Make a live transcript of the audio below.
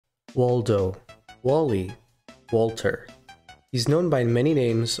Waldo, Wally, Walter. He's known by many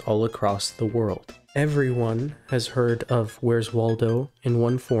names all across the world. Everyone has heard of Where's Waldo in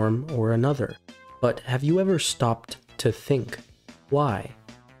one form or another. But have you ever stopped to think, why?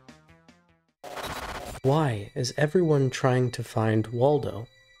 Why is everyone trying to find Waldo?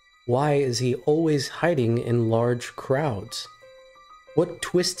 Why is he always hiding in large crowds? What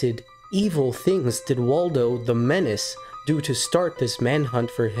twisted, evil things did Waldo the Menace do to start this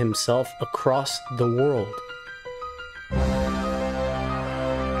manhunt for himself across the world?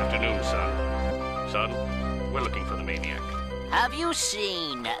 Afternoon, son. Son, we're looking for the maniac. Have you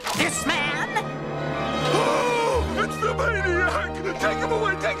seen this man? Oh, it's the maniac! Take him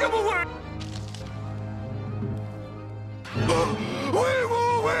away! Take him away!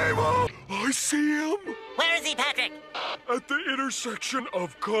 Weevil! I see him! Where is he, Patrick? At the intersection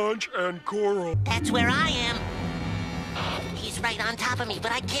of Conch and Coral. That's where I am. He's right on top of me,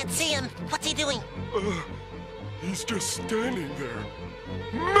 but I can't see him. What's he doing? He's just standing there,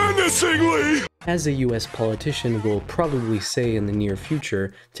 menacingly! As a US politician will probably say in the near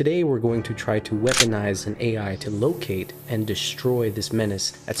future, today we're going to try to weaponize an AI to locate and destroy this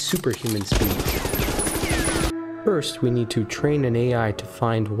menace at superhuman speed. First, we need to train an AI to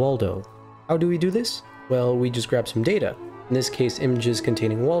find Waldo. How do we do this? Well, we just grab some data, in this case images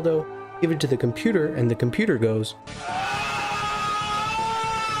containing Waldo, give it to the computer, and the computer goes.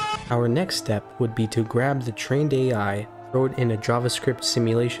 Our next step would be to grab the trained AI, throw it in a JavaScript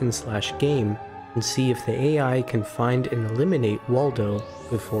simulation/game, and see if the AI can find and eliminate Waldo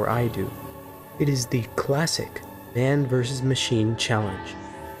before I do. It is the classic man versus machine challenge.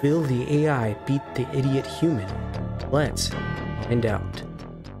 Will the AI beat the idiot human? Let's find out.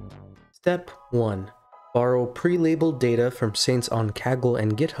 Step 1. Borrow pre-labeled data from Saints on Kaggle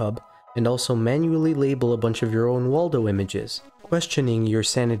and GitHub, and also manually label a bunch of your own Waldo images, questioning your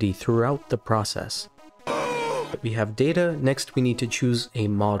sanity throughout the process. We have data, next we need to choose a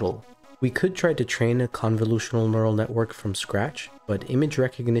model. We could try to train a convolutional neural network from scratch, but image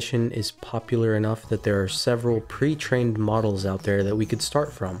recognition is popular enough that there are several pre-trained models out there that we could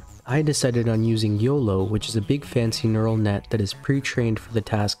start from. I decided on using YOLO, which is a big fancy neural net that is pre-trained for the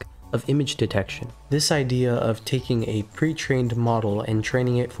task of image detection. This idea of taking a pre-trained model and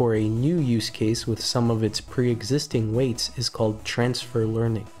training it for a new use case with some of its pre-existing weights is called transfer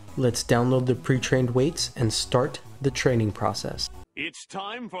learning. Let's download the pre-trained weights and start the training process. It's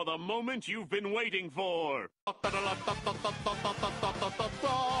time for the moment you've been waiting for.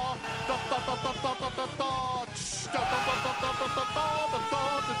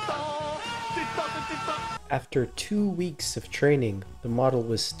 After 2 weeks of training, the model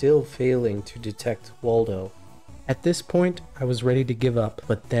was still failing to detect Waldo. At this point, I was ready to give up,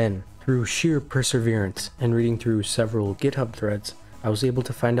 but then, through sheer perseverance and reading through several GitHub threads, I was able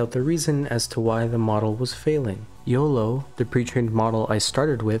to find out the reason as to why the model was failing. YOLO, the pre-trained model I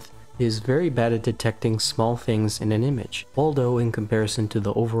started with, is very bad at detecting small things in an image. Waldo, in comparison to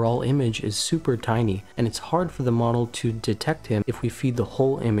the overall image, is super tiny, and it's hard for the model to detect him if we feed the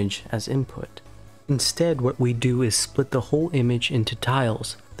whole image as input. Instead, what we do is split the whole image into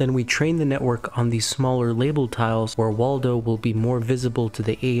tiles. Then we train the network on these smaller labeled tiles where Waldo will be more visible to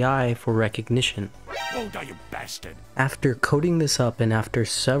the AI for recognition. Waldo, you bastard! After coding this up and after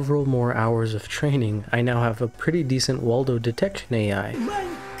several more hours of training, I now have a pretty decent Waldo detection AI. My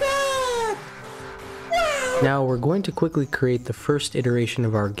God! Wow! Now we're going to quickly create the first iteration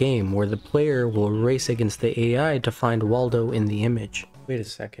of our game where the player will race against the AI to find Waldo in the image. Wait a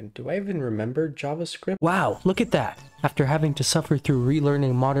second, do I even remember JavaScript? Wow, look at that! After having to suffer through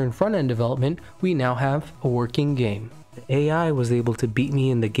relearning modern front-end development, we now have a working game. The AI was able to beat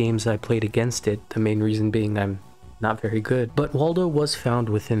me in the games I played against it, the main reason being I'm not very good. But Waldo was found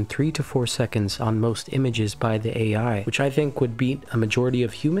within 3 to 4 seconds on most images by the AI, which I think would beat a majority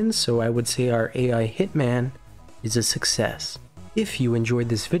of humans, so I would say our AI Hitman is a success. If you enjoyed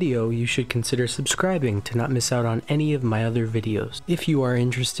this video, you should consider subscribing to not miss out on any of my other videos. If you are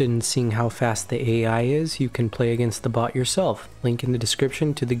interested in seeing how fast the AI is, you can play against the bot yourself. Link in the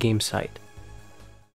description to the game site.